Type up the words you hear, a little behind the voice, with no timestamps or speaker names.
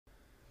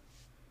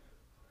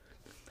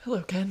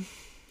Hello, Ken.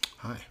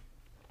 Hi.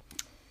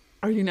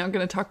 Are you now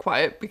going to talk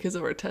quiet because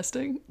of our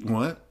testing?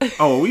 What?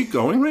 Oh, are we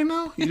going right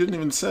now? You didn't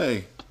even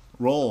say.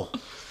 Roll.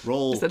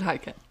 I said hi,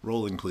 Ken.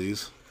 Rolling,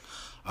 please.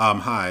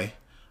 Hi.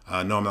 No,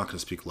 I'm not going to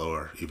speak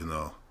lower, even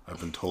though I've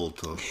been told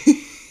to.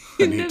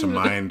 I need to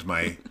mind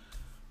my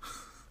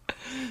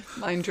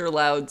Mind your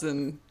louds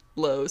and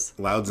lows.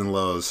 louds and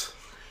lows.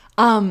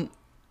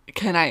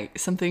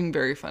 Something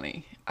very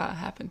funny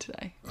happened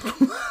today.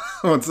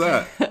 What's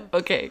that?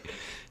 Okay,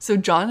 so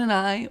John and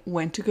I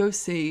went to go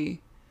see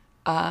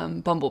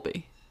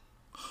Bumblebee,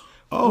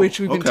 Oh, which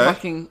we've been okay.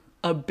 talking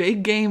a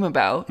big game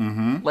about.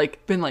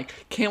 Mm-hmm.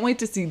 Can't wait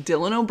to see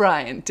Dylan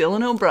O'Brien.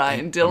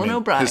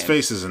 I mean, his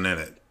face isn't in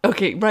it.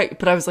 Okay, right,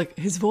 but I was like,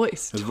 his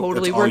voice,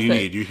 totally That's worth all you it.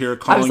 need. You hear it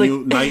calling like-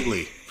 you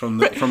nightly from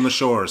the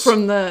shores.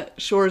 From the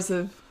shores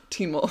of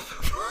Teen Wolf.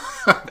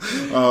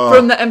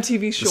 From the MTV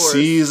the shores.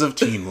 seas of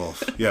Teen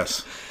Wolf.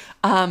 Yes.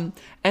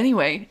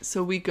 Anyway,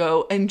 so we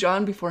go, and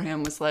John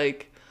beforehand was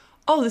like,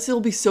 "Oh, this will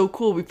be so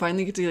cool. We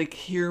finally get to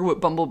hear what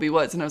Bumblebee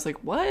was." And I was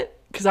like, "What?"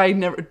 Because I'd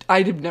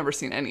never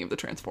seen any of the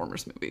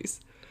Transformers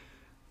movies.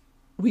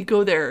 We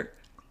go there.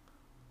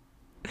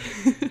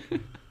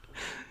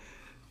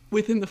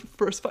 Within the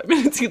first 5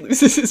 minutes, he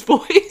loses his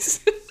voice.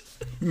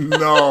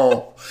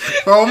 No.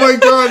 Oh my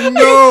God,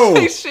 no.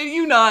 I shit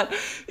you not.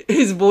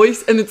 His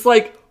voice, and it's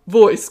like,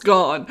 voice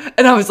gone.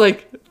 And I was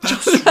like,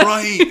 That's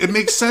right. It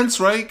makes sense,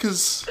 right?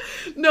 Because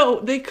no,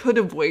 they could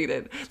have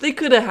waited. They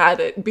could have had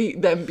it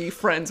be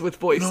friends with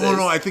voices.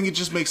 no. I think it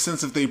just makes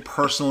sense if they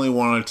personally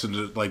wanted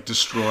to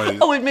destroy.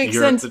 Oh, it makes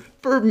sense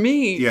for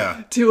me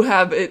to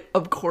have it,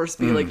 of course,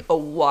 be a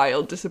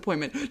wild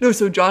disappointment. No,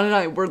 so John and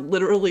I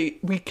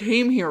we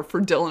came here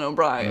for Dylan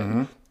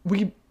O'Brien.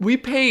 Mm-hmm. We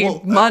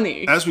paid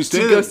money as we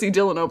stated, to go see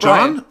Dylan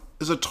O'Brien. John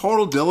is a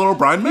total Dylan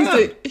O'Brien man.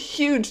 He's a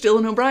huge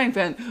Dylan O'Brien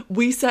fan.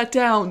 We sat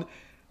down.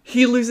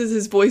 He loses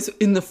his voice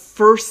in the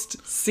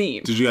first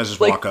scene. Did you guys just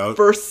walk out?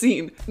 First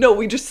scene. No,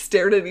 we just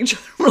stared at each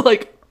other. We're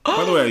like,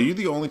 By the way, are you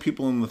the only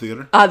people in the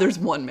theater? There's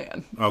one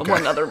man. Okay.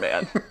 One other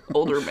man.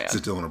 Older man. Is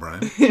it Dylan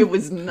O'Brien? It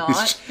was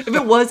not. If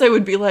it was, I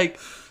would be like,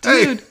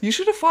 dude, Hey. you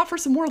should have fought for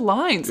some more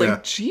lines. Yeah.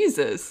 Like,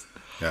 Jesus.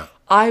 Yeah.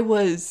 I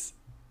was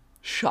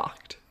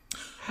shocked.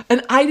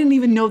 And I didn't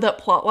even know that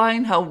plot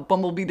line, how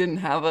Bumblebee didn't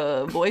have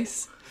a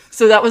voice.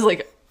 So that was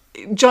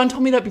John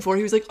told me that before.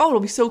 He was like, oh, it'll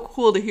be so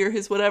cool to hear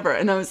his whatever.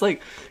 And I was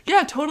like,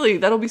 yeah, totally.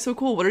 That'll be so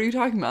cool. What are you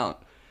talking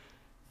about?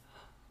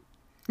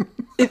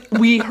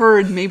 We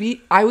heard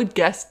maybe, I would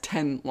guess,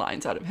 10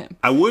 lines out of him.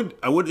 I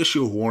would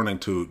issue a warning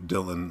to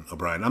Dylan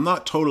O'Brien. I'm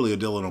not totally a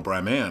Dylan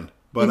O'Brien man,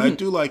 but I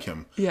do like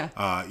him.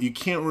 Yeah. You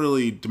can't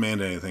really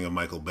demand anything of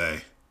Michael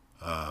Bay.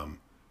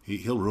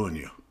 He'll ruin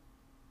you.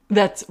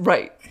 That's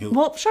right.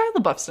 Well, Shia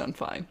LaBeouf's done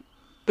fine.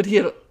 But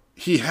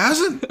He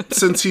hasn't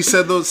since he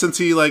said those. Since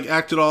he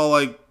acted all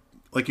like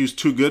he was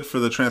too good for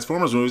the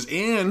Transformers movies,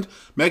 and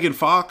Megan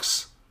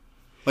Fox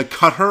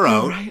cut her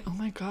out. Right. Oh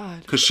my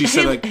God. Because she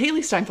said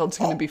Haley Steinfeld's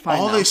going to be fine.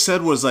 All now. they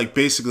said was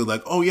basically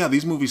oh yeah,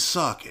 these movies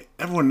suck.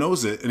 Everyone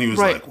knows it, and he was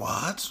Right. like,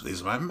 what?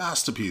 These are my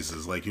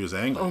masterpieces. He was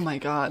angry. Oh my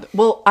God.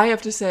 Well, I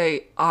have to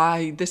say,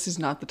 this is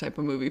not the type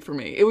of movie for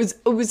me. It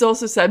was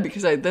also sad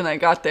because I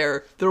got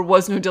there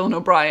was no Dylan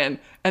O'Brien,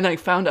 and I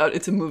found out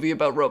it's a movie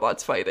about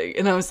robots fighting,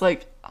 and I was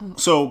like, oh.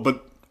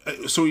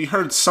 So you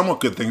heard somewhat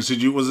good things.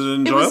 Was it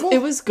enjoyable?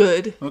 It was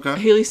good. Okay.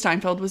 Haley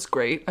Steinfeld was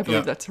great. I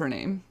believe that's her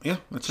name. Yeah,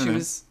 that's her She name.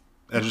 was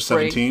Edge of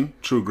great. 17,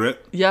 True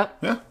Grit. Yep.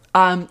 Yeah.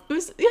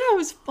 It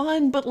was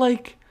fun, but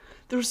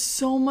there was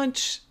so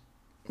much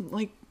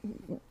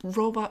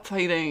robot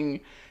fighting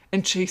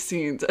and chase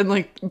scenes,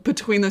 and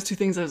between those two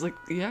things, I was like,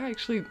 yeah,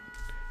 actually,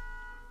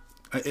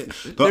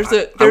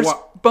 there's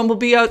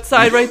Bumblebee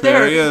outside right there.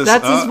 There he is.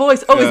 That's his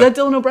voice. Oh, yeah. is that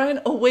Dylan O'Brien?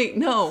 Oh, wait,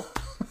 no.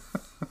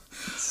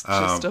 It's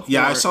just a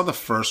Yeah, I horror. saw the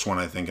first one,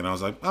 I think, and I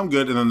was like, I'm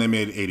good. And then they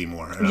made 80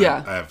 more. And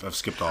Yeah. I've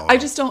skipped all of them. I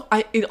just don't.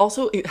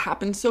 It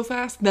happens so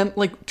fast. Them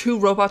two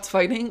robots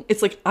fighting.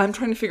 It's I'm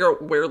trying to figure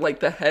out where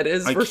the head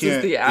is I versus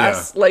can't- the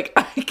ass. I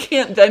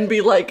can't then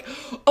be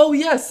oh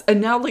yes,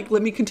 and now let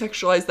me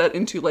contextualize that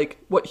into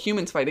what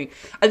humans fighting.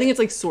 I think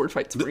it's sword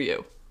fights for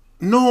you.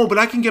 No, but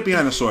I can get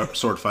behind a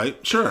sword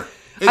fight. Sure.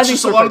 It's think just a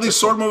sword lot of fights these are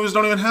sword movies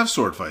don't even have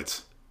sword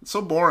fights. It's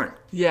so boring.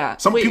 Yeah.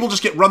 Some Wait. people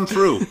just get run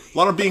through. A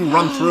lot of being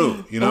run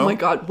through, you know? Oh my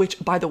God, which,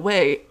 by the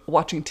way,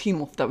 watching Teen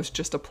Wolf, that was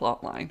just a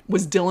plot line.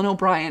 Was Dylan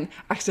O'Brien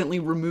accidentally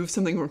removed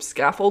something from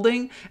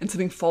scaffolding and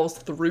something falls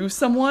through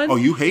someone? Oh,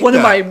 you hate One that.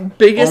 of my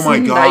biggest Oh my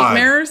God.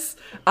 nightmares.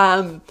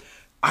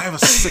 I have a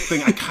sick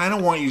thing. I kind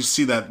of want you to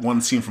see that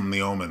one scene from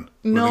The Omen.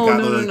 Where No, the guy,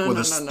 no, where no,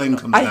 this no, thing no.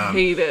 comes I down.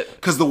 hate it.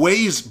 Because the way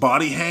his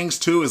body hangs,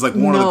 too, is one of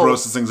the No.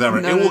 grossest things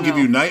ever. No, it will no, give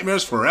no. you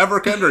nightmares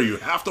forever, Kendra. You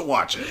have to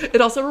watch it.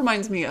 It also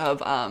reminds me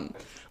of,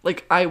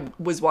 I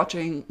was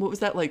watching, what was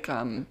that,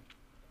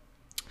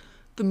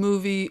 the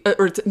movie,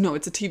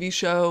 it's a TV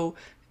show.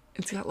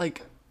 It's got,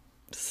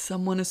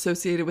 someone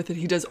associated with it.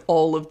 He does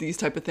all of these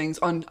type of things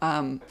on,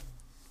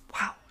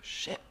 wow,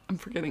 shit, I'm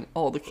forgetting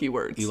all the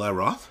keywords. Eli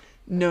Roth?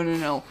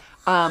 No.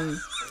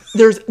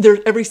 There's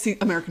every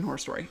American Horror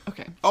Story.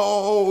 Okay.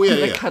 Oh, yeah, I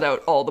yeah. cut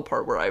out all the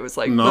part where I was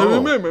like,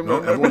 No,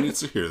 everyone needs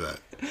to hear that.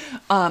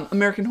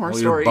 American Horror Well,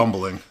 Story. you're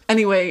bumbling.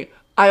 Anyway,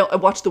 I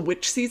watched the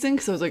witch season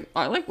because I was like,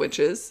 I like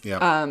witches. Yeah.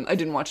 I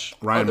didn't watch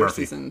Ryan other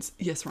Murphy. seasons.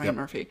 Yes, Ryan Yep.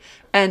 Murphy.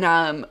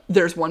 And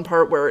there's one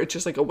part where it's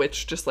just like a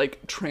witch just like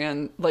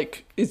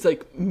is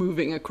like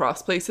moving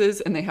across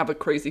places, and they have a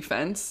crazy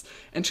fence,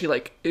 and she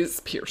like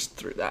is pierced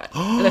through that.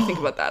 And I think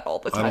about that all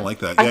the time. I don't like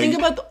that. I Yeah, think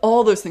about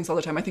all those things all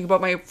the time. I think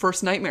about my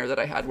first nightmare that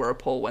I had where a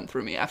pole went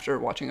through me after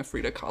watching a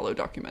Frida Kahlo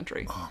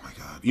documentary. Oh my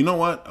god! You know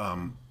what?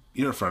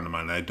 You're a friend of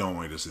mine. And I don't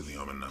want you to see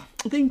The Omen now.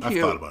 Thank you. I've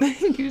thought about it.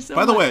 Thank you so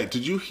By much. the way,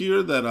 did you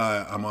hear that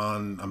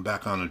I'm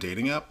back on a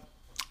dating app?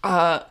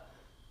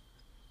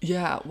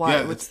 Yeah, why?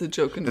 Yeah, What's the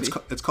joke going to be?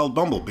 It's called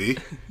Bumblebee.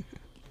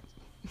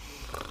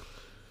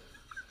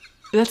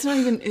 That's not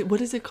even.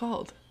 What is it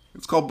called?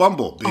 It's called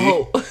Bumblebee.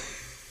 Oh.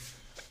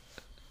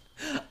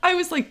 I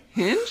was like,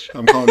 Hinge?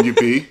 I'm calling you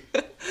B.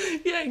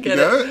 Yeah, I get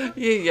got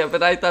it. Yeah,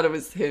 but I thought it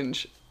was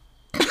Hinge.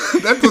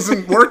 That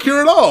doesn't work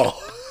here at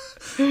all.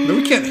 No,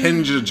 we can't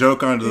hinge a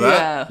joke onto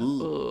that. Yeah.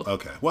 Ooh.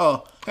 Okay.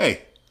 Well,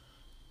 hey.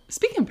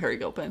 Speaking of Perry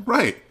Gilpin.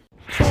 Right.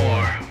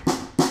 4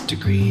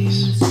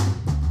 degrees. 3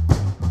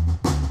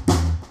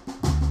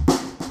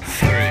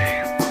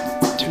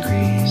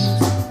 degrees.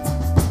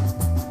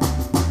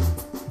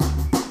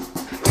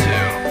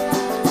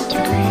 2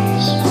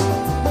 degrees.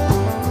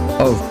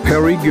 Of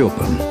Perry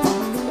Gilpin.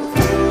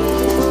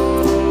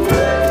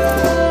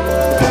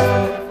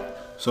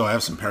 So I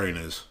have some Perry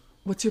news.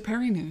 What's your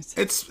Perry news?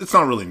 It's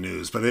not really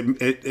news, but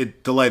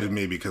it delighted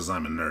me because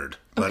I'm a nerd.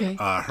 But Okay.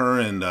 her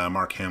and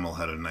Mark Hamill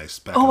had a nice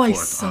back Oh, and I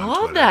forth saw on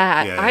Twitter.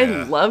 that. Yeah, I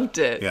yeah. loved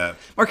it. Yeah.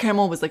 Mark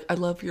Hamill was like, I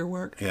love your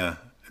work. Yeah.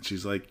 And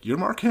she's like, "You're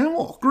Mark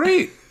Hamill.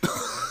 Great."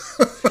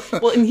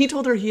 Well, and he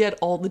told her he had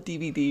all the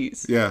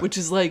DVDs. Yeah. Which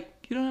is like,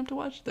 you don't have to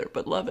watch there,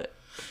 but love it.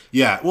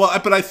 Yeah. Well,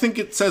 but I think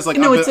it says like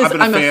No, I've it been, says I've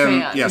been I'm a a fan. fan.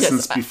 Yeah, Yes,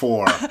 since I-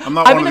 before. I'm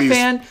not I've one been of a these.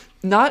 fan,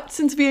 not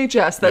since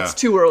VHS. That's Yeah.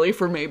 too early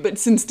for me, but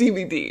since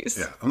DVDs.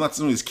 Yeah, I'm not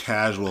some of these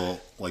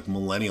casual like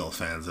millennial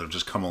fans that have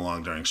just come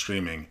along during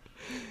streaming.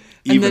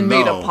 And Even then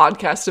made a though-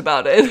 podcast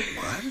about it.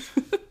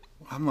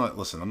 I'm not.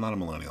 Listen, I'm not a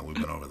millennial. We've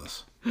been over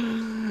this.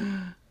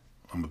 I'm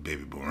a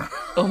baby boomer.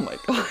 Oh my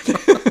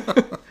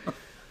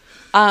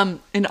god.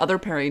 In other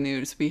Perry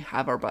news, we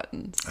have our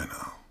buttons. I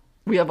know.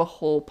 We have a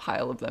whole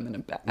pile of them in a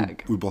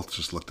bag. We both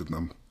just looked at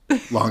them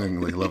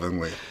longingly,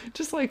 lovingly.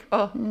 Just like,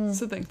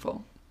 so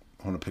thankful.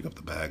 I want to pick up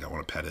the bag. I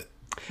want to pet it.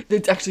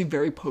 It's actually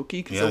very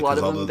pokey because Yeah, a lot 'cause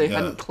of all them, the- they yeah.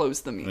 hadn't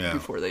closed them Yeah,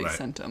 before they right.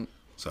 sent them.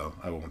 So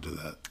I won't do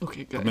that.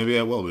 Okay, But good. maybe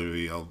I will.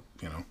 Maybe I'll.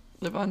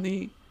 Live on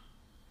the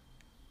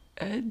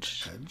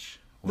edge, Edge.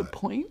 the What?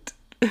 point.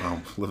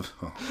 Oh, what's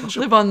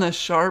your- Live on the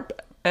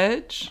sharp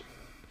edge.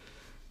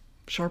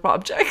 Sharp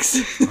objects.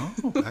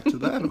 oh, back to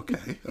that.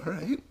 Okay. All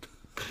right.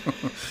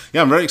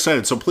 Yeah, I'm very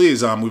excited. So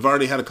please, we've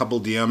already had a couple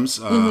DMs,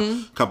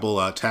 a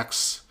couple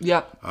texts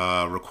Yep.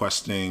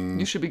 requesting.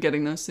 You should be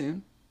getting those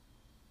soon.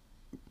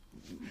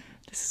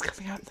 This is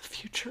coming out in the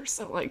future,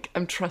 so like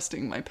I'm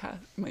trusting my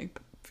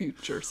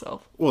future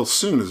self, Well,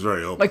 soon is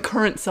very open. my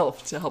current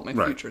self to help my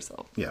Right. future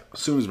self. Yeah,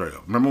 soon is very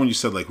open. Remember when you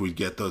said like we'd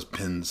get those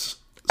pins?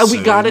 And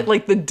we got soon? it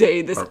like the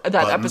day Or that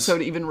buttons.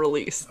 episode even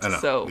released. I know.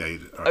 So Yeah, you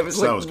did. All I right. was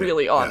So that like was good.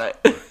 really on Yeah.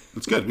 it.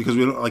 It's good because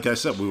we don't. Like I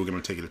said, we were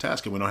going to take it to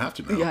task, and we don't have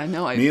to now. Yeah, I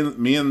know.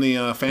 Me and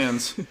the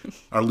fans,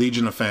 our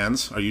legion of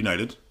fans, are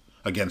united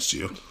against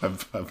you.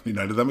 I've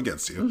united them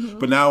against you.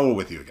 But now we're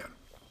with you again.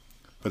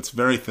 But it's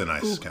very thin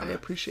ice, Mm-hmm. Ooh, Kendra. I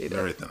appreciate it.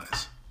 Very thin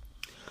ice.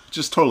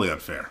 Just totally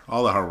unfair.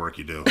 All the hard work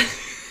you do,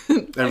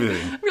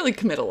 everything I really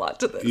commit a lot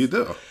to this. you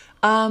do.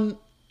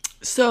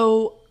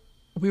 So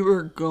we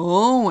were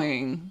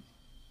going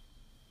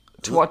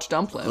to watch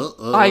Dumpling.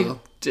 I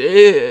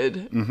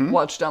did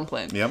watch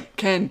Dumpling. Yep.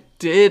 Ken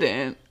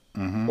didn't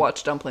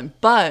watch Dumpling,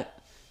 but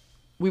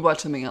we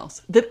watched something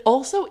else that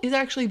also is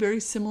actually very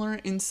similar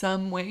in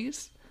some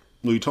ways.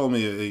 Well, you told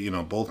me,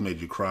 both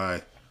made you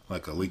cry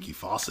like a leaky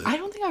faucet. I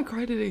don't think I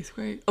cried at 8th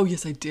grade. Oh,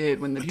 yes, I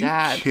did when the Are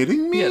dad. you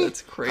kidding me? Yeah,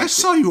 that's crazy. I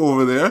saw you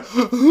over there.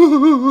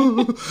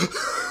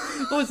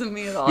 It wasn't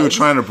me at all. You were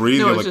trying to breathe.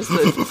 No, You're it was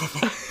like,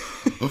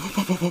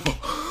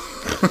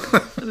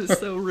 that is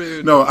so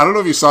rude. No, I don't know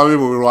if you saw me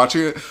when we were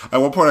watching it. At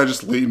one point, I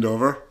just leaned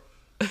over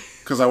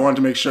because I wanted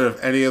to make sure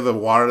if any of the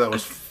water that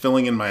was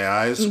filling in my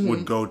eyes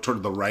would go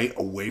toward the right,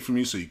 away from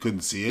you, so you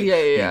couldn't see it. Mm-hmm.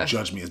 Yeah, yeah. You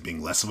judge me as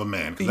being less of a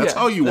man because that's Yeah,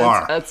 how you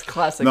are. That's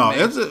classic. No, me.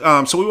 it's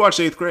so we watched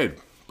 8th grade.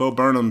 Bo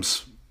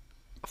Burnham's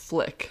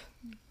Flick.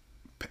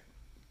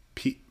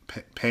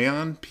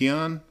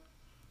 Peon.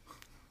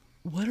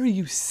 What are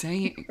you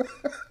saying?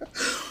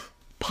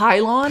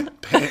 Pylon?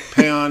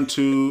 Peon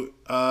to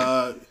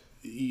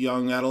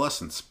young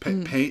adolescents.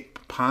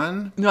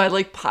 Pon. No, I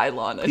like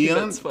pylon. I think Peon.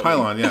 that's funny.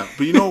 Pylon. Yeah,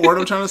 but you know what word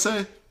I'm trying to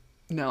say?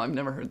 No, I've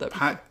never heard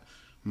that.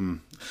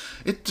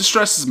 It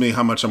distresses me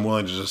how much I'm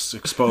willing to just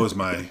expose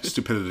my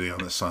stupidity on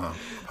this podcast.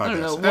 I don't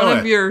know. One Anyway,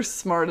 of your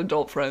smart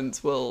adult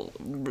friends will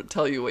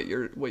tell you what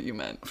you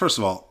meant. first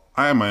of all,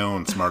 I am my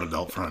own smart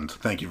adult friend.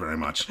 Thank you very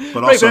much.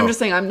 But Right, also, but I'm just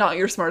saying I'm not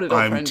your smart adult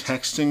I'm friend.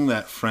 texting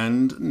that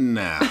friend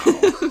now.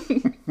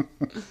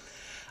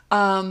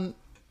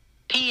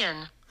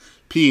 Peeing.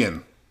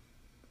 Peeing.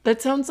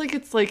 That sounds like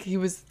it's like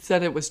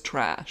said it was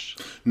trash.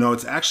 No,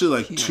 it's actually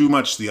like too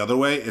much the other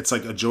way. It's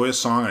like a joyous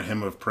song, a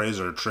hymn of praise,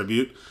 or a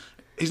tribute.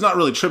 He's not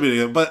really tributing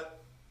it, but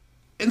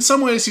in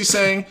some ways he's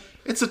saying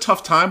it's a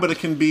tough time, but it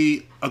can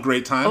be a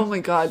great time. Oh my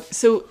god.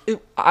 So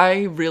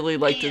I really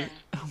like to.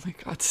 Oh my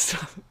god,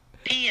 stop.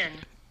 Peeing.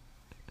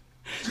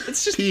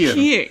 It's just Peeing.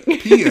 peeing.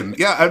 Peeing.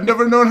 Yeah, I've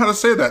never known how to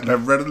say that, and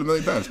I've read it a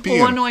million times. Peeing. Well,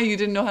 wanna know why you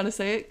didn't know how to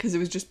say it? Because it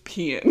was just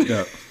peeing.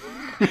 Yeah.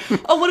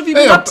 Oh, what have you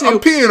been Hey, up to? I'm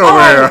peeing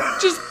over here.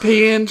 Just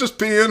peeing. Just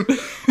peeing.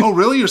 Oh,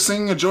 really? You're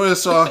singing a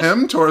joyous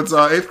hymn towards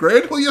 8th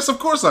grade? Well, yes, of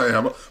course I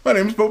am. My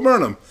name's Bo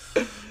Burnham.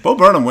 Bo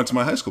Burnham went to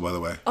my high school, by the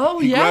way. Oh,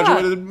 he yeah.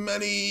 graduated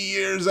many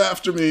years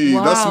after me,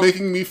 Wow. thus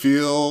making me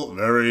feel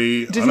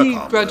very Did he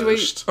unaccomplished.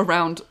 graduate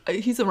around?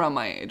 He's around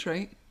my age,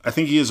 right? I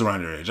think he is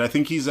around your age. I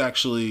think he's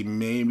actually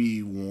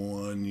maybe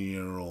 1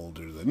 year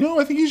older than... No,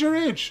 I think he's your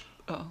age.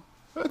 Oh.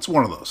 It's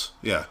one of those.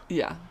 Yeah.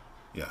 Yeah.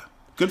 Yeah.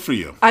 Good for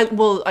you. I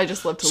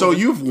just love to. So live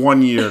in- you've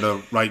 1 year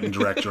to write and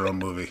direct your own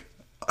movie.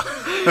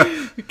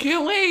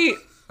 can't wait.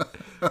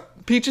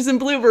 Peaches and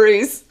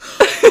blueberries.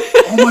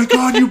 Oh my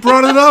god, you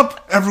brought it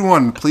up!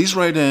 Everyone, please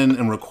write in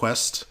and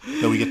request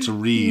that we get to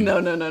read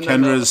No.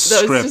 Kendra's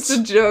That script. was just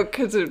a joke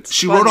because it's.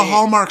 She funny. wrote a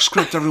Hallmark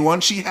script, everyone.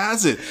 She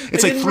has it.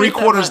 It's like didn't three write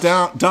that quarters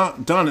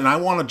much. done, and I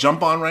want to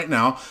jump on right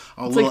now.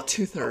 It's like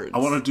 2/3. I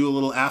want to do a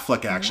little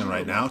Affleck action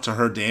right now to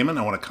her Damon.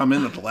 I want to come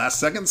in at the last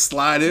second,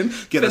 slide in,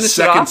 get a Finish it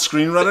second off.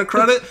 screenwriter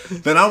credit.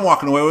 Then I'm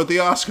walking away with the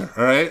Oscar.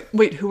 All right,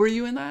 Wait, who were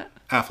you in that?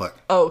 Affleck.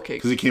 Oh, okay.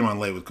 Because he came on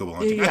late with Kublai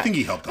Hunting. I think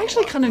he helped out I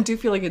actually a lot. kind of do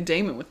feel like a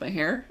Damon with my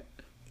hair.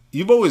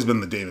 You've always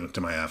been the Damon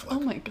to my Affleck. Oh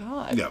my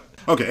god. Yeah.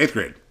 Okay, 8th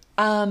grade.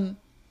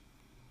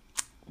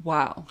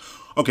 Wow.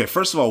 Okay,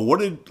 first of all, what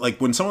did, like,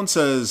 when someone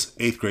says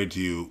 8th grade to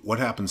you, what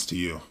happens to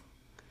you?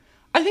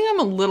 I think I'm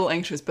a little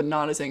anxious, but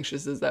not as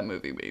anxious as that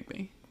movie made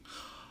me.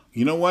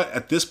 You know what?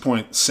 At this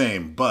point,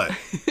 same, but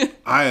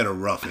I had a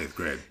rough 8th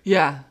grade.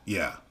 Yeah.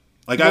 Yeah.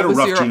 Like, I had a was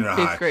rough your junior 8th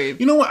high. grade?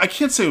 You know what? I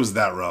can't say it was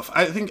that rough.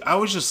 I think I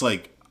was just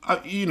like,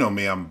 you know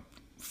me, I'm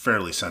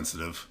fairly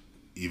sensitive,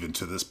 even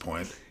to this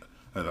point.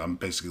 And I'm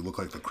basically look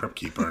like the crypt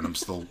keeper, and I'm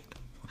still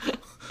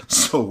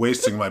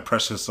wasting my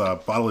precious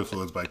bodily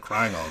fluids by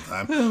crying all the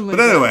time. But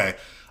anyway,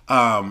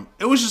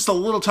 it was just a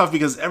little tough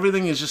because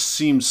everything just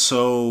seemed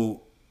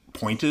so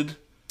pointed.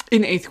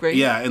 In 8th grade?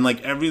 Yeah, and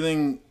like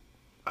everything,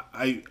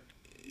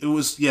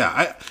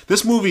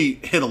 this movie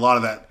hit a lot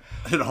of that,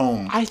 hit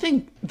home. I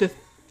think the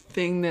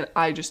thing that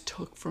I just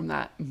took from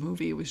that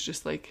movie was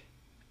just like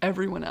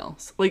everyone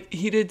else. Like,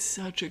 he did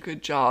such a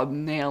good job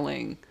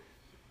nailing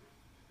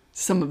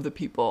some of the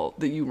people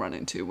that you run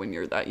into when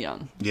you're that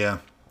young. Yeah.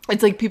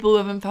 It's like people who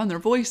haven't found their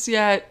voice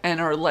yet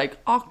and are like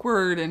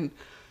awkward and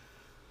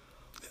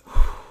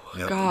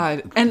Yeah.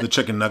 God. And The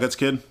chicken nuggets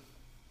kid.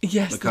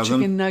 yes, the cousin?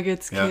 chicken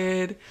nuggets Yeah.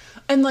 kid.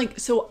 And like,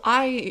 so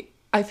I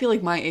feel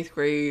like my 8th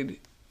grade,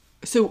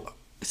 so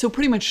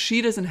pretty much she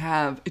doesn't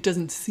have, it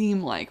doesn't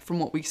seem like from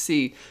what we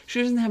see,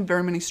 she doesn't have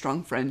very many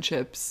strong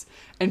friendships,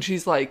 and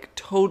she's like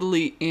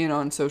totally in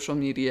on social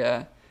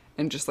media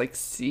and just like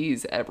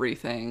sees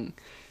everything.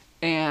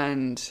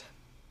 And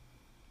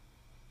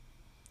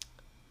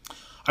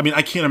I mean,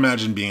 I can't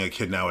imagine being a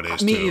kid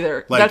nowadays. Me too.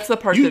 either. Like, That's the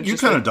part you that you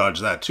just, kind of like-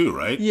 dodge that too,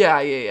 right?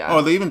 yeah.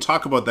 Oh, they even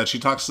talk about that. She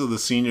talks to the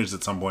seniors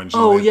at some point. She's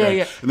Oh, in eighth yeah, grade,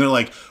 yeah. And they're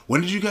like, "When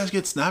did you guys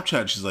get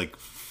Snapchat?" She's like,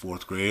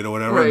 "4th grade or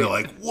whatever." And they're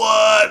Right. like,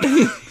 "What?"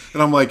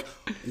 And I'm like,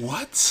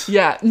 "What?"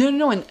 Yeah,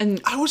 no,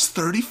 and I was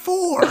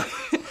 34.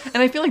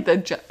 and I feel like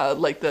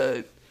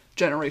the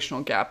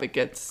generational gap, it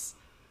gets,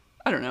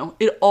 I don't know,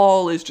 it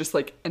all is just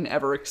like an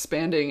ever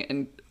expanding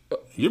and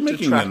You're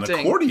making an detracting.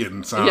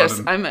 accordion sound. Yes,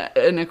 and- I'm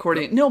an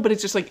accordion. No, but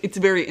it's just like, it's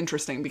very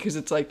interesting because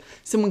it's like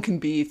someone can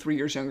be 3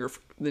 years younger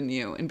than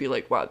you and be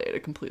like, wow, they had a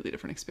completely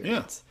different yeah,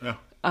 experience. yeah.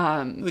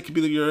 They could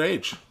be your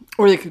age.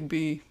 Or they could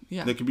be,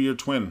 yeah. They could be your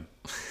twin,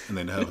 and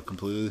they'd have a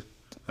completely.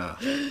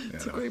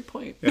 It's a great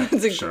point. Yeah,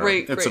 it's a sure.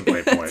 great It's a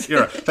great point.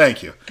 You're right.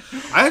 Thank you.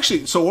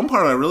 So one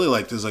part I really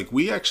liked is like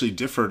we actually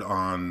differed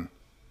on,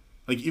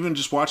 like even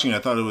just watching, I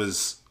thought it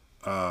was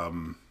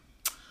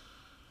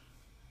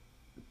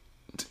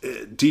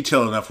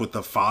detailed enough with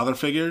the father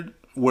figure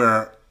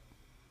where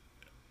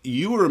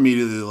you were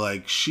immediately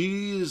like,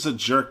 she's a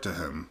jerk to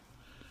him.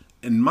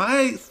 And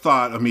my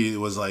thought immediately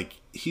was like,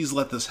 he's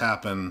let this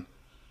happen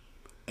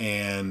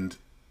and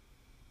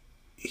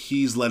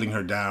he's letting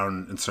her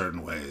down in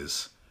certain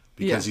ways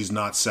because Yeah. he's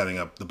not setting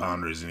up the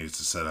boundaries he needs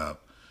to set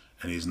up,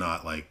 and he's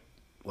not like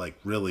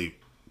really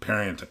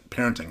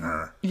parenting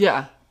her.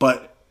 Yeah.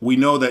 But we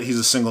know that he's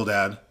a single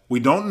dad. We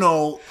don't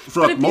know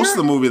throughout if most of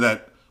the you're- movie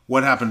that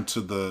what happened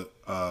to the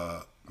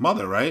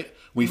mother, right?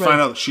 We Right.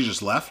 find out that she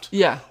just left.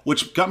 Yeah.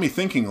 Which got me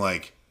thinking,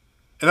 like,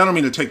 and I don't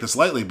mean to take this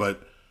lightly,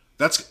 but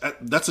that's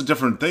a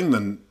different thing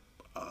than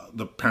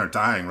the parent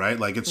dying, right?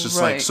 Like, it's just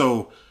like, Right.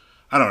 so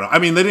I don't know. I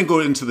mean, they didn't go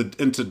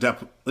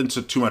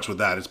into too much with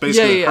that. It's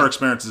basically Yeah. her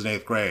experiences in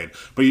 8th grade,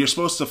 but you're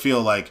supposed to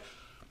feel like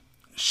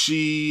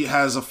she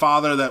has a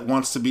father that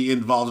wants to be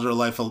involved in her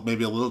life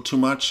maybe a little too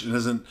much and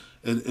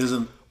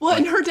isn't. Well,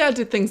 and her dad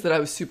did things that I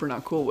was super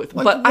not cool with.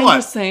 Like but what? I'm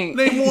just saying.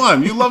 Name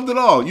one. You loved it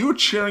all. You were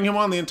cheering him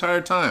on the entire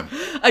time.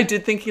 I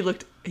did think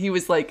he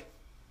was like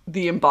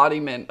the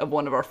embodiment of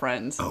one of our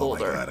friends, Oh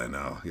Boulder, my god, I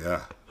know.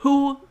 Yeah.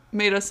 who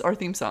made us our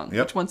theme song.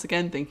 Yep. Which, once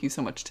again, thank you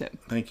so much, Tim.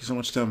 Thank you so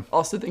much, Tim.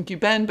 Also, thank you,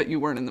 Ben, but you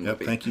weren't in the Yep.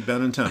 movie. Thank you,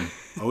 Ben and Tim.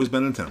 Always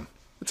Ben and Tim.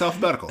 It's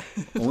alphabetical.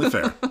 Only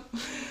fair.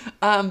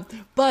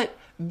 But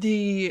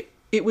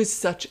it was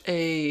such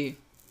a,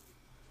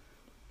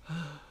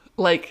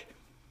 like,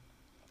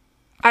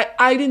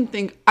 I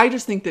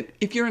just think that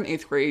if you're in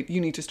 8th grade,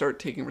 you need to start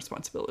taking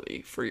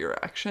responsibility for your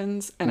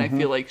actions. And I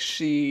feel like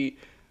she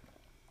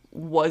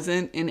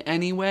wasn't in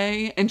any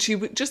way. And she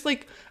would just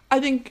like, I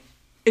think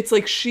it's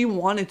like she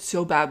wanted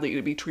so badly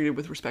to be treated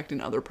with respect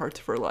in other parts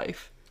of her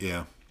life.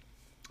 Yeah.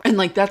 And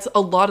like, that's a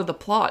lot of the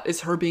plot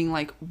is her being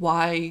like,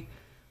 why,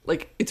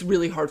 like, it's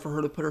really hard for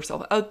her to put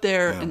herself out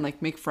there and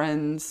like make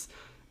friends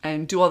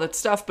and do all that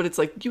stuff. But it's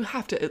like, you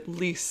have to at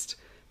least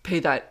pay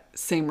that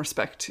same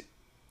respect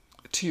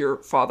to your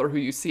father who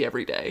you see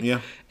every day.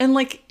 Yeah. And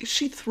like,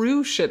 she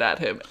threw shit at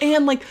him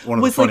and like One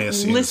of the was like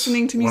funniest scenes.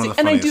 listening to One of music. the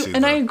And I funniest do, scenes,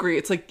 and I though. agree.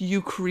 It's like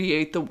you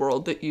create the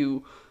world that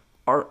you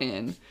are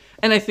in.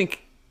 And I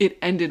think it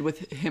ended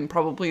with him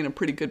probably in a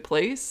pretty good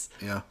place.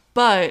 Yeah.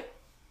 But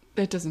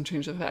that doesn't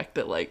change the fact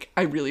that, like,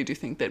 I really do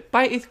think that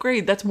by 8th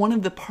grade, that's one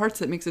of the parts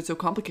that makes it so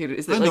complicated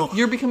is that, I know. like,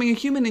 you're becoming a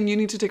human and you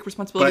need to take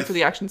responsibility But for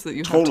the actions that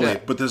you Totally.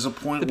 have to. But there's a the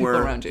point people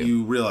where around you.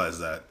 you realize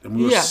that. And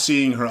we were Yeah. Mm-hmm.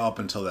 seeing her up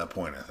until that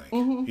point, I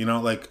think. You know,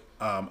 like,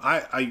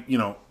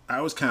 I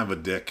was kind of a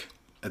dick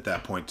at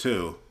that point,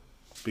 too.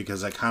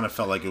 Because I kind of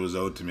felt like it was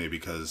owed to me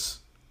because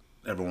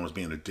everyone was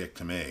being a dick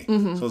to me. So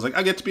I was like,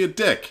 I get to be a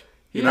dick.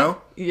 You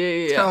know? Yeah.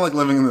 It's kind of like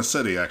living in the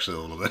city, actually, a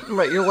little bit.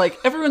 Right, you're like,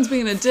 everyone's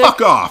being a dick.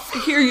 Fuck off.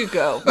 Here you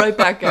go. Right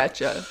back at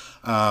you.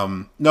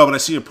 No, but I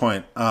see your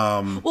point.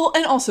 Well,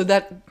 and also,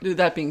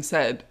 that being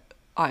said,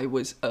 I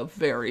was a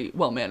very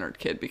well-mannered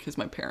kid because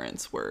my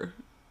parents were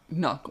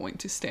not going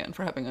to stand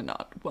for having a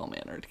not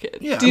well-mannered kid.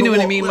 Yeah, Do you know what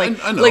I well, mean?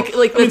 Like, I know. like I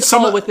mean, that's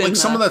some all of, within like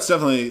some the- of that's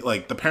definitely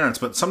like the parents,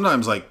 but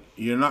sometimes like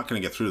you're not going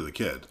to get through to the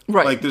kid.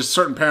 Right. Like there's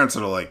certain parents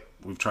that are like,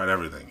 we've tried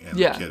everything, and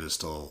Yeah. the kid is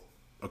still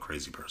a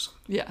crazy person.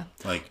 Yeah.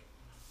 Like,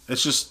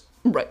 it's just.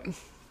 Right.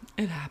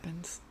 It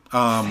happens.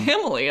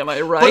 Family, am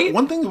I right? But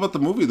one thing about the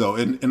movie though,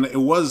 and there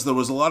was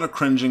a lot of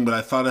cringing, but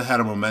I thought it had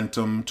a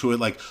momentum to it.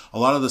 Like a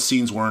lot of the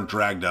scenes weren't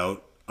dragged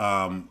out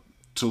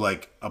to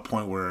like a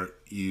point where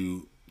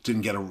you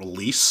didn't get a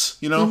release,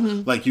 you know,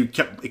 like it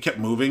kept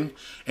moving,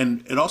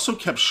 and it also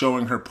kept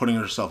showing her putting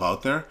herself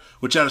out there.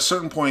 Which at a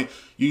certain point,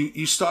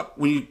 you stop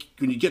when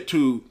you get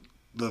to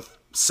the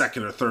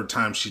second or third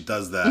time she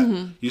does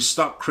that, you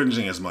stop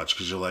cringing as much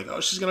because you're like,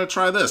 oh, she's gonna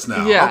try this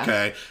now. Yeah.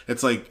 Okay,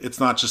 it's like it's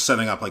not just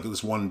setting up like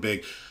this one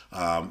big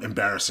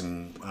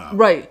embarrassing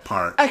right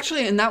part.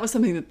 Actually, and that was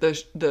something that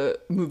the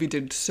movie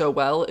did so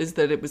well is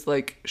that it was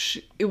like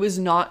it was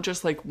not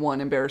just like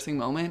one embarrassing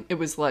moment. It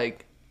was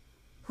like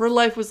her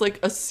life was like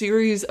a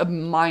series of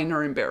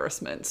minor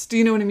embarrassments. Do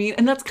you know what I mean?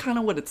 And that's kind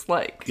of what it's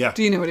like. Yeah.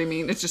 Do you know what I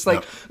mean? It's just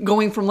like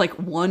going from like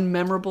one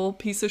memorable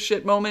piece of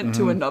shit moment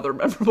to another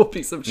memorable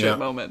piece of shit Yeah.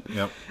 moment.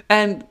 Yep.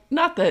 And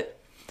not that,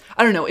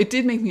 I don't know, it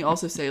did make me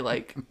also say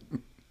like,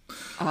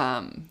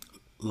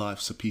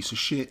 Life's a piece of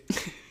shit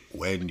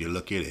when you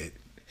look at it.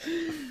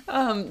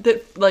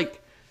 that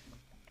like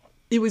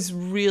it was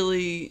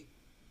really,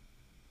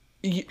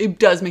 it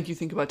does make you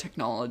think about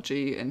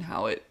technology and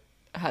how it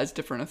has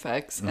different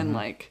effects and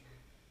like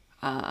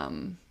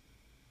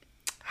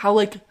how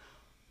like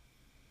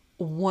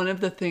one of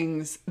the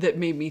things that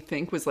made me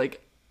think was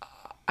like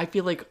I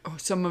feel like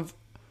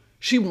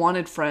she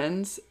wanted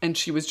friends and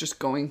she was just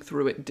going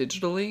through it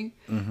digitally,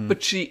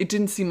 but it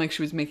didn't seem like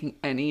she was making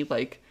any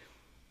like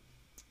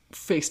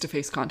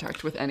face-to-face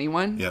contact with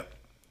anyone. Yep.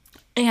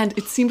 And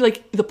it seemed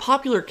like the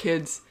popular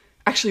kids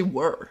actually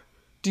were.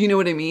 Do you know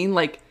what I mean?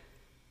 Like,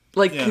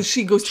 because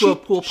she goes to a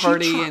pool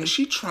party and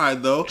she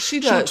tried though. She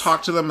would does.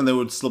 talk to them and they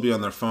would still be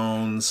on their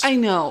phones. I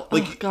know.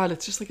 Like- Oh God,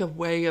 it's just like a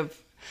way of.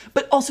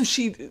 But also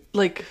she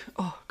like,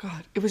 oh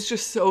God, it was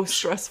just so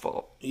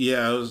stressful.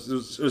 Yeah, it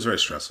was very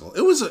stressful.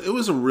 It was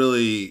a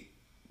really,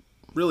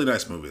 really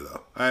nice movie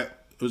though. It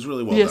was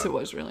really well Yes, done. it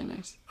was really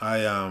nice.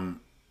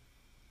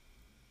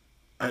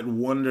 I'd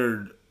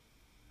wondered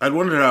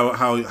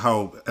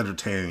how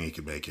entertaining he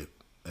could make it,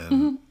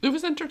 and It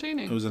was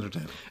entertaining. it was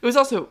entertaining. It was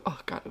also, oh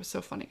God, it was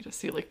so funny to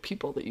see like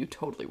people that you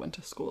totally went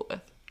to school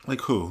with.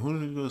 Like who? Who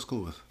did you go to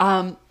school with?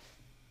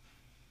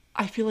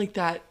 I feel like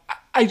that.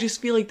 I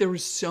just feel like there were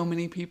so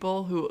many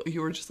people who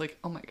you were just like,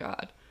 oh my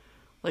God,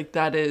 like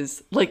that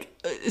is like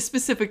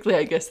specifically,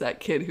 I guess that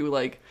kid who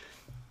like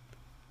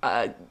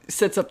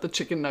sets up the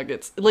chicken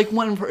nuggets. Like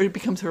one of her, it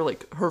becomes her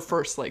like her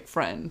first like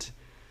friend,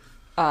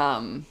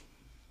 and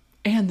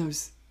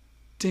those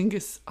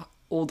dingus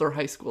older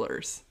high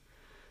schoolers.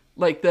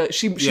 Like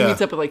she Yeah.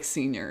 meets up with like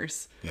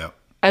seniors. Yeah.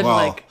 And, well,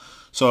 like-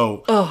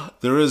 so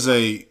there is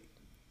a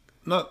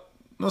not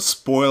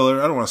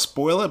spoiler. I don't want to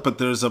spoil it, but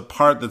there's a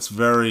part that's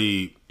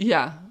very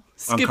Yeah.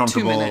 Skip 2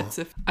 uncomfortable, minutes.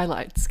 If I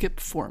lied, skip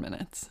 4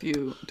 minutes. If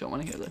you don't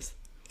want to hear this.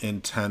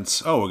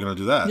 intense. Oh, we're gonna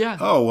do that. Yeah.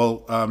 Oh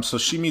well. So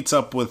she meets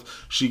up with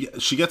she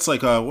gets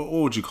like a what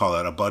would you call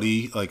that? A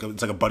buddy? Like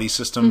it's like a buddy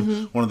system.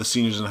 Mm-hmm. One of the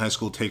seniors in high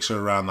school takes her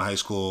around the high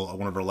school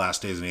one of her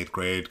last days in 8th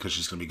grade because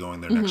she's gonna be going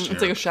there next year.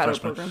 It's like a shadow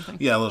freshman. program thing.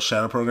 Yeah, a little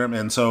shadow program.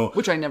 And so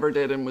Which I never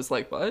did and was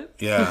like, what?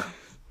 yeah.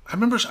 I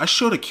remember I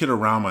showed a kid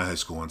around my high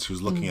school once who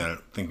was looking at it,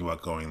 thinking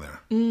about going there.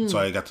 So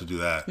I got to do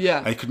that.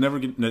 Yeah. I could never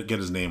get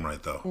his name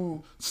right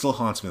though. It still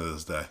haunts me to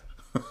this day.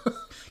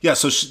 Yeah.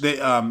 So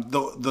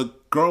the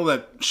girl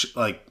that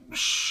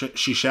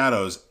she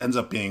shadows ends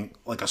up being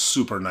like a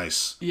super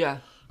nice Yeah.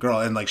 girl,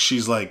 and like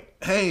she's like,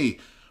 hey.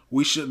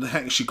 We should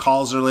hang. She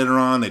calls her later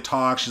on. They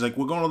talk. She's like,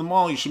 "We're going to the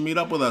mall. You should meet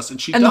up with us." And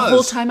she And does. the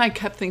whole time I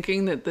kept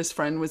thinking that this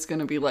friend was going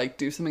to be like,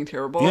 do something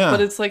terrible. Yeah. But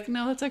it's like,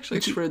 no, that's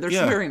actually true. There's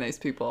yeah. very nice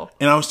people.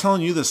 And I was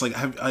telling you this,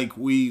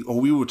 we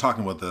were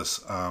talking about this,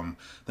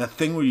 that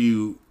thing where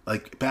you,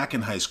 like, back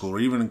in high school or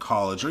even in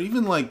college or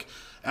even, like,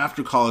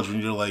 after college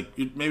when you're, like,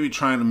 you're maybe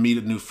trying to meet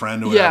a new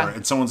friend or whatever, Yeah.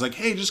 and someone's like,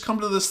 hey, just come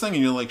to this thing,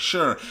 and you're like,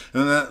 sure.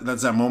 And then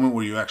that's that moment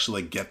where you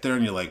actually, like, get there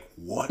and you're like,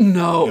 what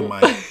am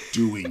I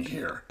doing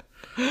here?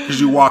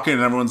 Because you walk in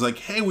and everyone's like,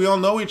 hey, we all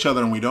know each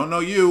other and we don't know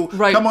you.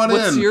 Right. Come on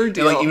What's in. your And,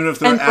 deal? like, even if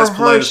they're And as for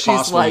polite her, as she's,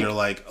 possible, like, you're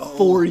like, oh.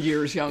 4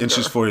 years younger. And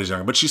she's 4 years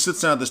younger. But she sits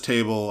down at this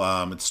table.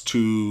 It's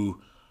two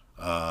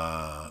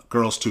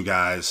girls, two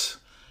guys,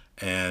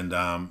 and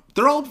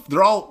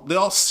they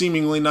all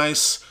seemingly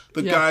nice.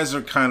 The Yeah. guys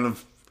are kind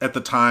of at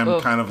the time Oh,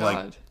 kind of God.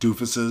 like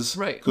doofuses.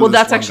 Right. Including Well, this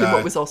that's one actually guy.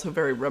 what was also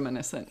very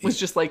reminiscent. Was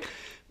just like,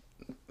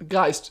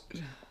 guys.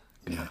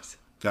 Yeah,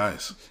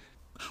 guys.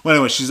 Well,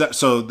 anyway,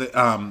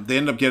 they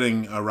end up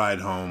getting a ride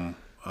home.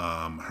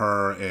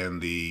 Her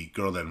and the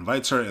girl that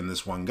invites her, and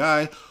this one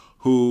guy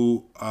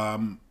who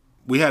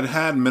we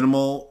had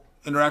minimal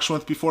interaction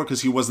with before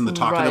because he wasn't the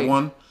talkative Right.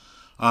 one.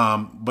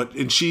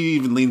 And she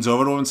even leans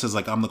over to him and says,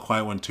 like, I'm the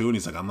quiet one too. And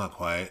he's like, I'm not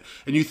quiet.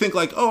 And you think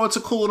like, oh, it's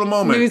a cool little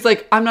moment. And he's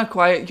like, I'm not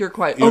quiet, you're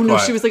quiet. You're oh no,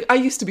 quiet. she was like, I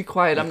used to be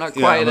quiet, I'm not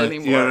Yeah, quiet like,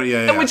 anymore.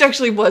 yeah. And which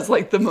actually was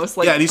like the most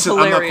like Yeah, and he said, I'm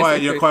hilarious not quiet,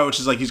 thing. you're quiet, which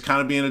is like, he's kind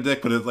of being a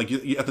dick, but like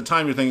at the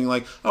time you're thinking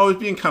like, oh, he's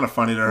being kind of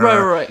funny to her.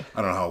 Right.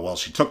 I don't know how well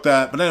she took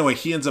that. But anyway,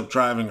 he ends up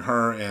driving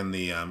her and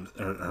the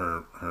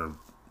her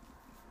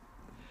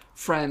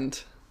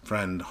Friend.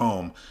 friend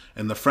home.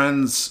 And the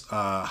friend's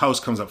house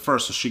comes up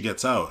first, so she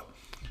gets out.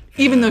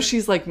 Even though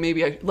she's like,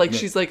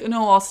 she's like,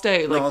 no, I'll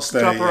stay. Like, I'll stay,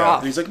 drop her yeah. off.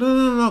 And he's like,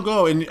 no,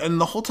 go. And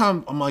the whole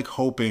time I'm like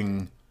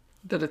hoping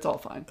That it's all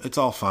fine. it's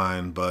all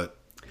fine, but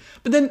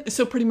But then,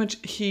 so pretty much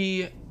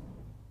he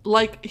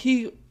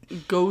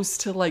goes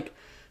to like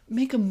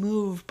make a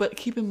move, but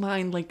keep in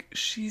mind, like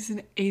she's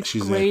in eighth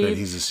grade.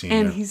 He's a senior.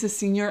 And he's a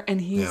senior,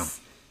 and he's Yeah.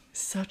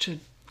 such a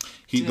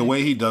the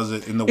way he does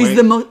it in the He's way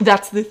the most.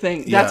 That's the thing.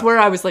 That's Yeah. where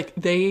I was like,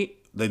 they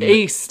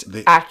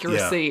aced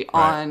accuracy yeah,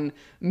 right. on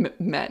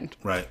men.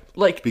 right,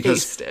 Like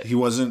because aced it. he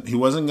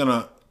wasn't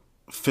gonna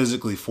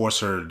physically force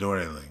her to do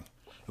anything.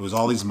 It was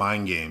all these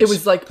mind games. It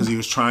was like- because he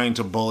was trying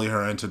to bully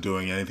her into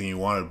doing anything he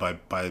wanted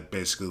by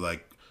basically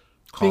like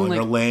calling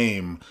her like-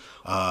 lame,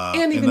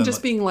 and even then, just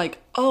like, being like,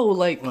 oh,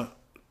 like,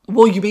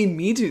 well, you made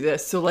me do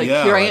this, so like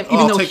yeah, here I am. like, Even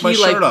I'll though take he my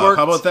like shirt off. worked,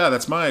 How about that?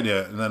 That's my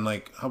idea. And then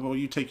like, how about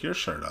you take your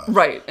shirt off?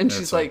 right? And it's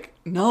she's like,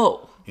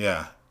 no.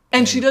 yeah.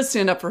 And she does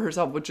stand up for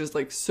herself, which is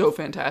like so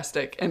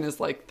fantastic, and is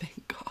like,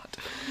 thank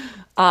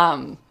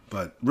God.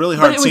 But really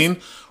hard it was- scene.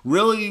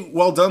 Really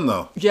well done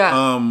though. Yeah.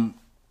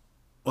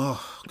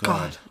 Oh God.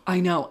 God, I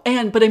know.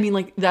 But I mean,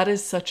 like, that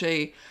is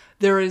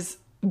there is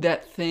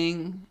that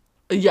thing.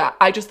 Yeah,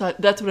 I just thought,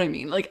 that's what I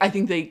mean. Like, I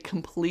think they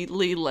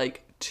completely,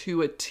 like,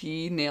 to a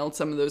T nailed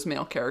some of those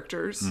male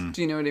characters.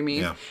 Do you know what I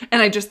mean? Yeah.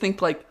 And I just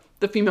think, like,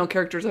 the female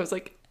characters, I was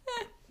like,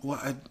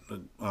 Well,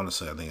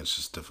 honestly, I think it's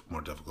just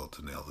more difficult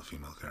to nail the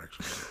female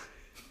characters.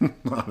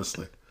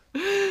 Honestly.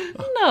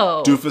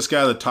 no. Doofus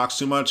guy that talks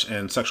too much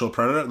and sexual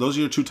predator, those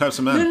are your two types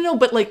of men. No,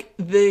 but, like,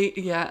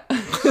 yeah.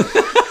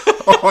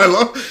 Oh, I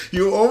love,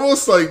 you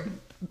almost like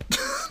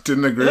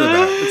didn't agree with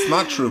that. It's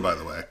not true, by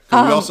the way.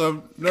 'Cause we also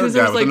have Nerd 'Cause Guy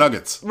there's, with like, the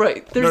Nuggets.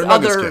 Right. There's Nerd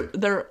Nuggets other,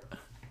 kid.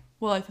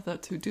 well, I thought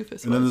that too,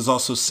 Doofus And then was. there's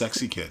also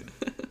Sexy Kid.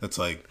 That's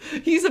like,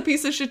 He's a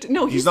piece of shit.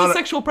 No, he's not a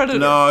sexual predator.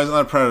 No, he's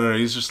not a predator.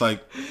 He's just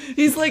like,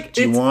 He's like,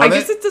 do you it's, want I it?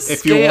 guess it's a If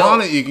scale. you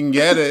want it, you can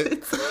get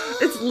it.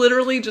 It's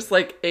literally just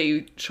like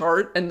a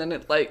chart, and then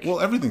it like, Well,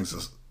 everything's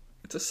just,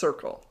 it's a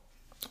circle.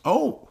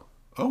 oh,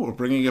 we're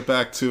bringing it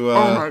back to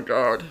Oh my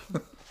God.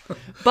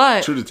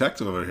 But True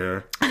Detective over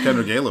here,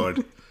 Kendra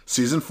Gaylord,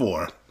 season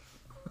 4.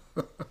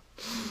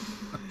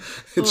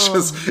 It's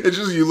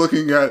just you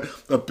looking at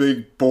a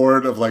big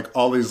board of like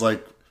all these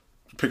like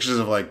pictures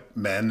of like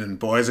men and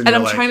boys, and and you're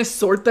I'm like trying to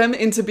sort them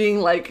into being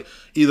like,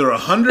 either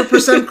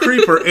 100%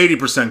 creep or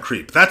 80%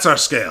 creep. That's our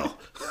scale.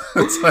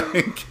 It's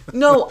like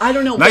no, I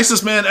don't know.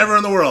 nicest man ever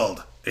in the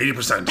world,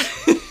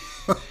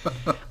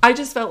 80%. I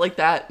just felt like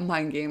that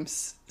mind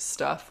games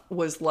stuff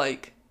was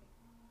like,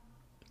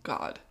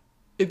 God,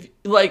 if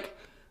like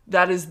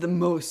that is the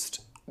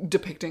most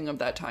depicting of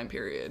that time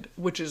period,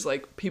 which is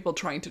like people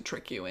trying to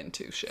trick you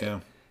into shit. Yeah.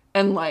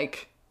 And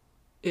like,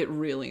 it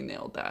really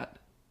nailed that.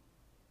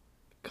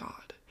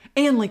 God.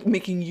 And like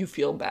making you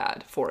feel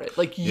bad for it.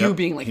 Like you Yep,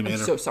 being like, he made I'm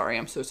her- so sorry.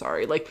 I'm so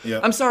sorry. Like,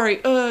 Yep. I'm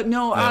sorry.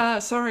 No,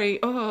 Yep. sorry.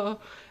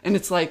 And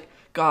it's like,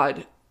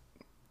 God,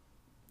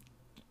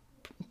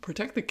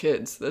 protect the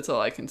kids. That's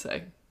all I can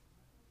say.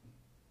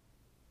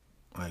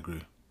 I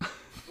agree.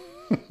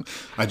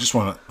 I just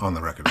want to, on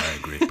the record, I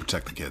agree.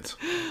 Protect the kids.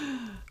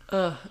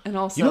 And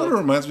also, You know what it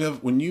reminds me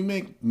of? When you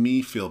make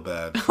me feel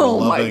bad for Oh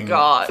my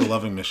God. for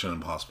loving Mission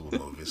Impossible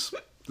movies.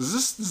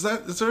 Is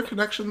there a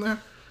connection there?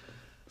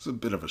 It's a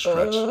bit of a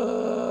stretch.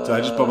 Did I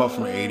just bump up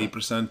from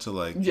 80% to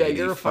like yeah,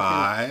 you're a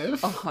 85?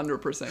 fucking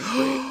 100%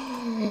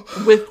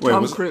 creep. With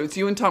Tom was it- Cruise.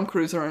 You and Tom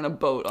Cruise are in a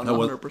boat on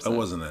 100%. I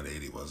wasn't at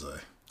 80, was I?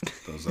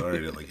 I was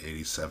already at like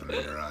 87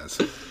 in your eyes.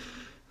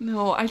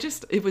 No,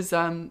 it was,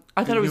 I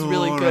thought it was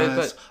really Your good,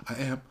 eyes, but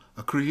I am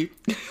a creep.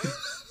 I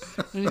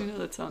didn't even know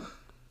that song.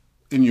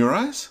 In your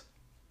eyes?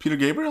 Peter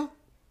Gabriel?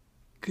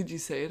 Could you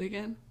say it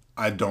again?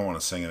 I don't want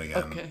to sing it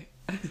again. Okay.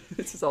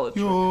 This is all the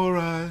truth. Your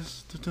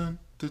eyes, dun,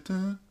 dun,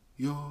 dun,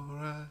 your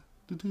eyes,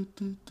 dun, dun,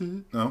 dun,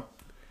 dun. No?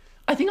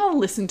 I think I'll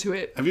listen to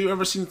it. Have you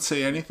ever seen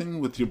Say Anything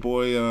with your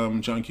boy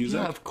John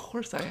Cusack? Yeah, of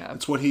course I have.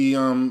 That's what he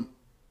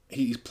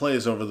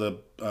plays over the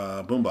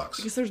boombox.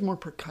 Because there's more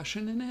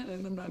percussion in it,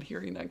 and I'm not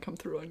hearing that come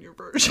through on your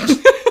version.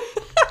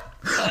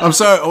 I'm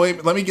sorry. Oh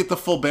wait, let me get the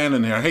full band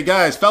in here. Hey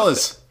guys,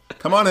 fellas,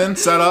 come on in,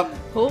 set up.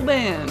 Whole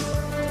band.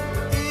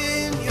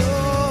 In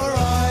your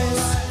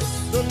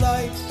eyes, the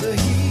light, the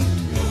heat.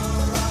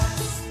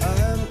 I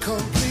am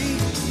complete.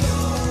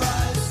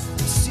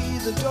 See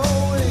the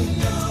doorway.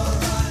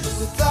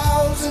 The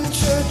thousand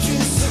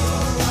churches.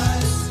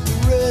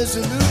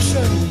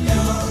 Resolution.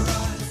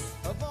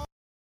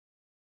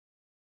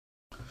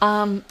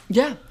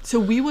 Yeah. So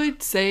we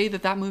would say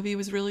that movie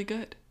was really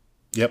good.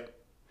 Yep.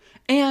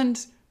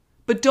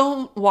 But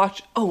don't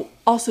watch. Oh,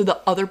 also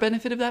the other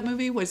benefit of that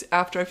movie was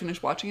after I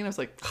finished watching it, I was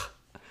like,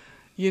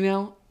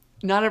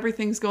 not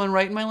everything's going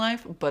right in my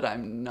life, but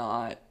I'm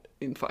not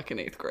in fucking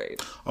 8th grade.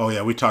 Oh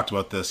yeah, we talked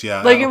about this.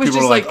 Yeah. Like, it was People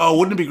just were like, like- "Oh,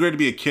 wouldn't it be great to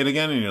be a kid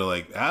again?" And you're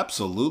like,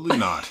 "Absolutely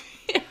not."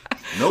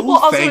 No, Well,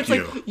 also thank it's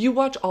you. like you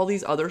watch all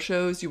these other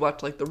shows, you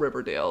watch like the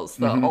Riverdales,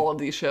 Mm-hmm. all of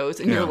these shows,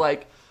 and Yeah. you're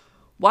like,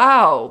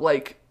 wow,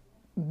 like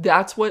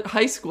that's what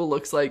high school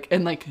looks like.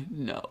 And like,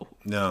 no,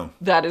 No.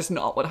 that is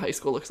not what high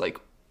school looks like.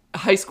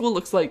 High school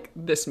looks like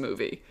this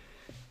movie.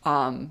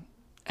 And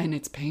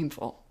it's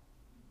painful.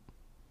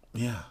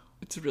 Yeah.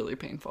 It's really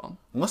painful.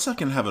 Unless I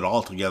can have it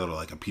all together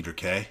like a Peter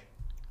Kay.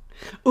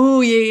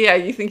 Ooh, yeah.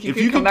 You think you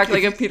could come back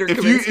like a Peter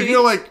Kavinsky? If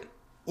you're like,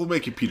 we'll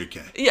make you Peter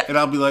Kay. Yeah. And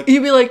I'll be like,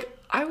 You'd be like,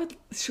 I would,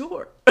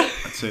 sure. I'd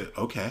say,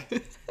 okay,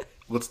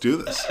 let's do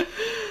this.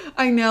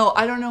 I know.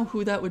 I don't know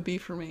who that would be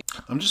for me.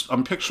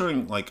 I'm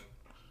picturing like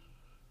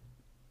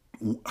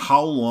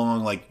how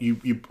long, like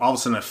you all of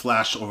a sudden I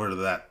flash over to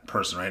that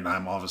person, right?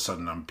 And all of a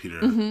sudden I'm Peter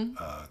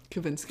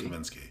Kavinsky.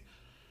 Kavinsky.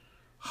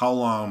 How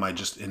long am I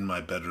just in my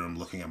bedroom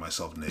looking at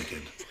myself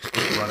naked,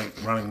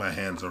 running my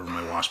hands over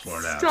my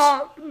washboard abs?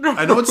 Stop. No.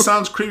 I know it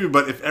sounds creepy,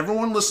 but if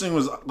everyone listening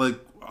was like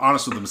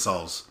honest with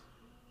themselves,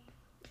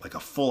 like a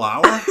full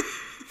hour,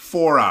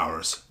 4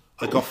 hours,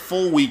 like a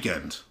full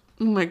weekend,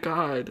 Oh my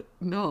God.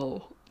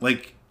 No.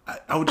 like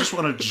I would just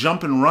want to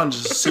jump and run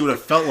just to see what it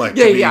felt like.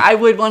 Yeah, to be yeah. I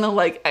would want to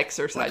like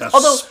exercise. a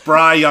Although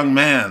spry young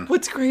man.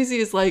 what's crazy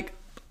is like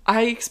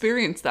I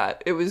experienced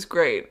that. It was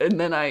great. And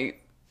then I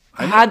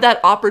had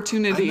that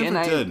opportunity I and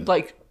never I did.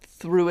 like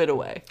threw it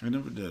away. I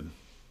never did.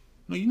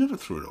 No, you never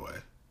threw it away.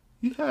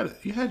 You had it.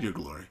 You had your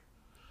glory.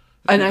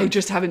 And I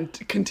just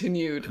haven't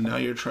continued. And now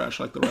you're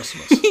trash like the rest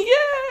of us.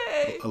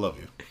 Yay! I love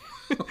you.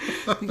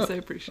 Thanks, I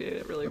appreciate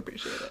it. Really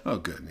appreciate it. Oh,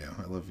 good. Yeah,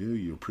 I love you.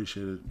 You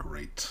appreciate it.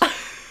 Great.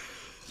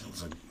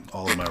 Sounds like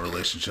all of my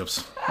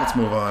relationships. Let's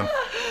move on.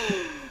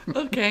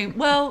 Okay.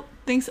 Well,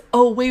 thanks.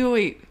 Oh,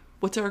 wait.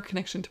 What's our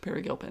connection to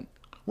Perry Gilpin?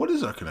 What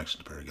is our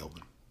connection to Perry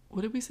Gilpin?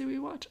 What did we say we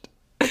watched?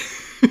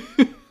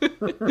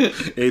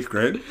 8th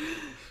grade.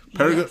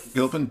 Perry Yes.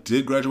 Gilpin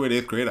did graduate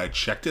 8th grade. I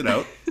checked it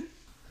out.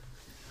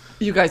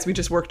 You guys, we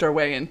just worked our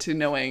way into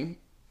knowing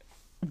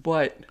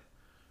what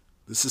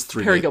This is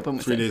Perry Gilpin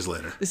was 3 in. days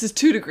later. This is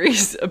 2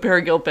 degrees of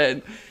Perry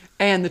Gilpin.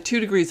 And the 2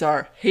 degrees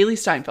are Haley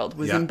Steinfeld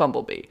was Yeah. in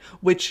Bumblebee,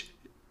 which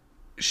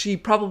she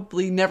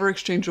probably never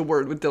exchanged a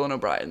word with Dylan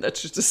O'Brien.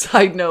 That's just a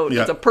side note.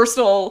 Yeah. It's a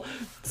personal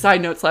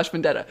side note /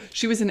 vendetta.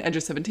 She was in Edge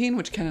of 17,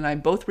 which Ken and I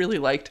both really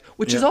liked,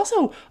 which is Yeah.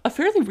 also a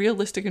fairly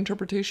realistic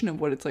interpretation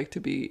of what it's like to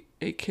be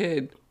a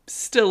kid.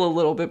 Still a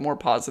little bit more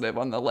positive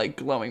on the like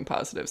glowing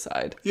positive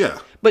side. Yeah.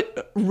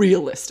 But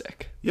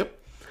realistic. Yep.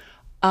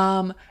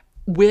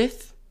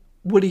 With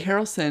Woody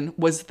Harrelson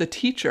was the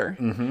teacher.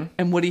 Mm-hmm.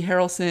 And Woody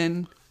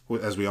Harrelson...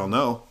 As we all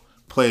know,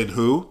 played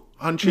who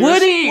on Cheers?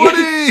 Woody!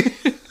 Woody!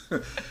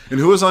 And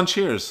who was on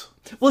Cheers?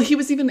 Well, he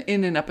was even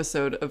in an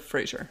episode of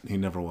Frasier. He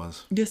never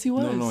was. Yes, he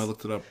was. No, I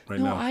looked it up right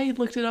No, now. I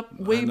looked it up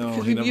way know,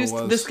 because he we've never used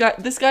was. this guy.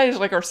 This guy is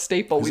like our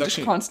staple. He's We just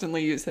actually-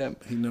 constantly use him.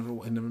 He never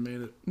made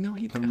it. No,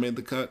 he Never made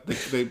the cut.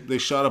 They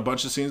shot a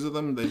bunch of scenes with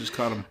him. They just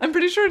caught him. I'm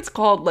pretty sure it's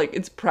called like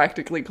it's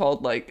practically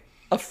called like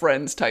a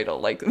Friends title,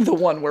 like the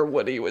one where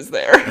Woody was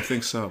there. I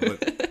think so,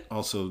 but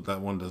also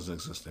that one doesn't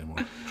exist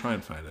anymore. Try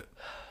and find it.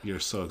 You're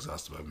so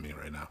exhausted by me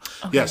right now.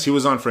 Okay. Yes, he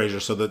was on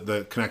Frasier, so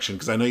the connection,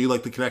 because I know you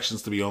like the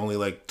connections to be only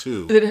like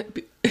 2.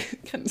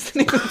 It's the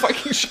name of the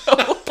fucking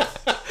show.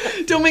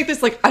 Don't make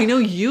this like I know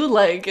you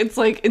like. It's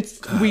like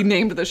we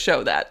named the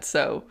show that.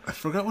 So I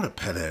forgot what a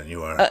pedant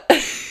you are.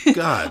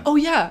 God. Oh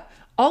yeah.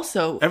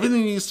 Also,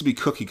 everything needs to be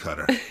cookie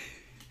cutter.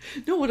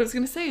 No, what I was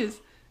gonna say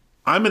is,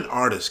 I'm an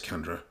artist,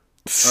 Kendra.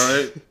 All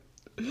right.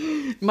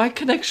 My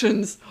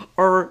connections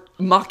are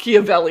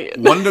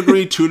Machiavellian. 1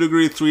 degree, 2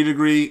 degree, 3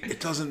 degree. It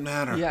doesn't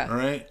matter. Yeah. All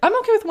right. I'm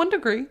okay with 1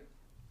 degree.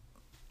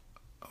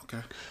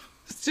 Okay.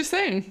 Just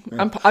saying.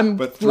 Yeah. I'm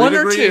but 3 1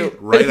 degree, or 2.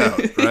 Right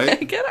out.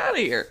 Right. Get out of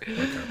here.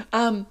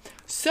 Okay.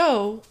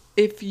 So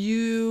if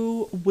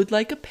you would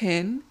like a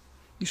pin,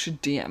 you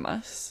should DM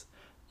us.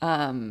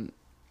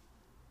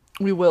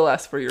 We will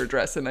ask for your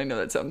address, and I know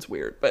that sounds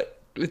weird,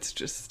 but it's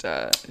just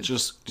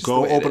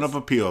go open up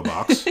a P.O.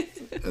 box,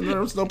 and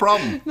there's no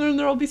problem. Then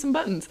there'll be some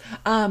buttons.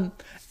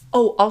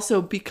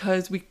 Also,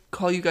 because we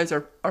call you guys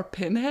our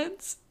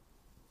pinheads,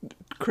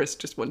 Chris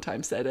just one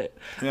time said it.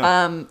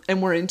 Yeah.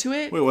 And we're into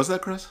it. Wait, was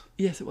that Chris?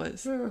 Yes, it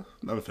was.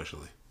 Not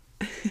officially.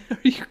 Are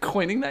you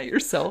coining that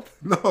yourself?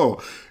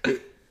 No.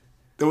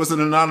 It was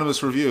an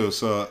anonymous review,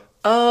 so...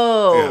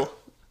 Oh.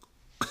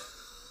 Yeah.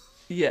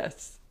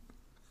 Yes.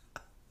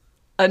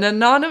 An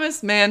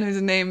anonymous man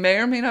whose name may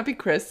or may not be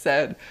Chris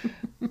said,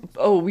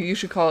 "Oh, you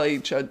should call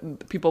each other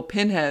people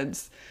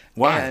pinheads."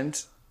 Why?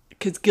 And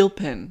because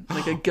Gilpin,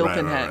 like a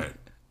Gilpin head. Right.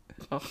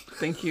 Oh,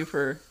 thank you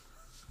for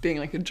being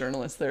like a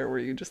journalist there, where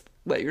you just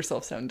let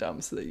yourself sound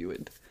dumb so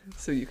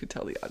you could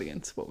tell the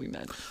audience what we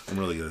meant. I'm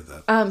really good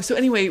at that. So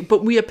anyway,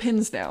 but we have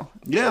pins now.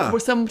 Yeah.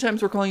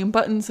 Sometimes we're calling them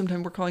buttons,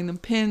 sometimes we're calling them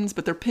pins,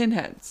 but they're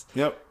pinheads.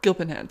 Yep.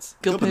 Gilpin heads.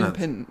 Gilpin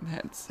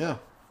pinheads. Yeah.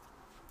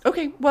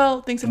 Okay,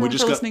 well, thanks everyone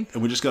for listening.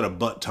 And we just got a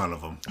butt ton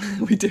of them.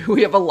 We do.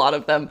 We have a lot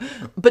of them,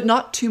 but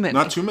not too many.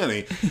 Not too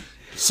many.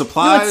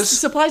 Supplies.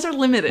 Supplies are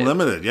limited.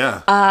 Limited,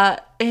 yeah.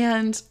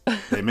 And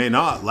they may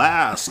not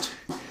last.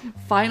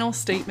 Final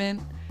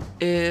statement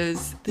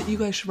is that you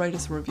guys should write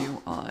us a review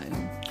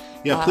on.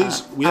 Yeah,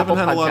 please. We Apple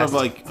haven't had a lot of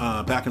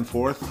Podcast. back and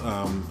forth,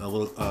 a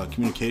little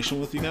communication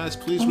with you guys.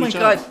 Please Oh my reach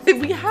out.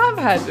 God, we have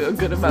had a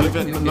good amount of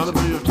communication. None of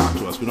you have talked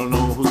to us. We don't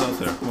know who's out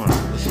there. Come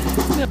on,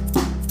 listen.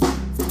 No.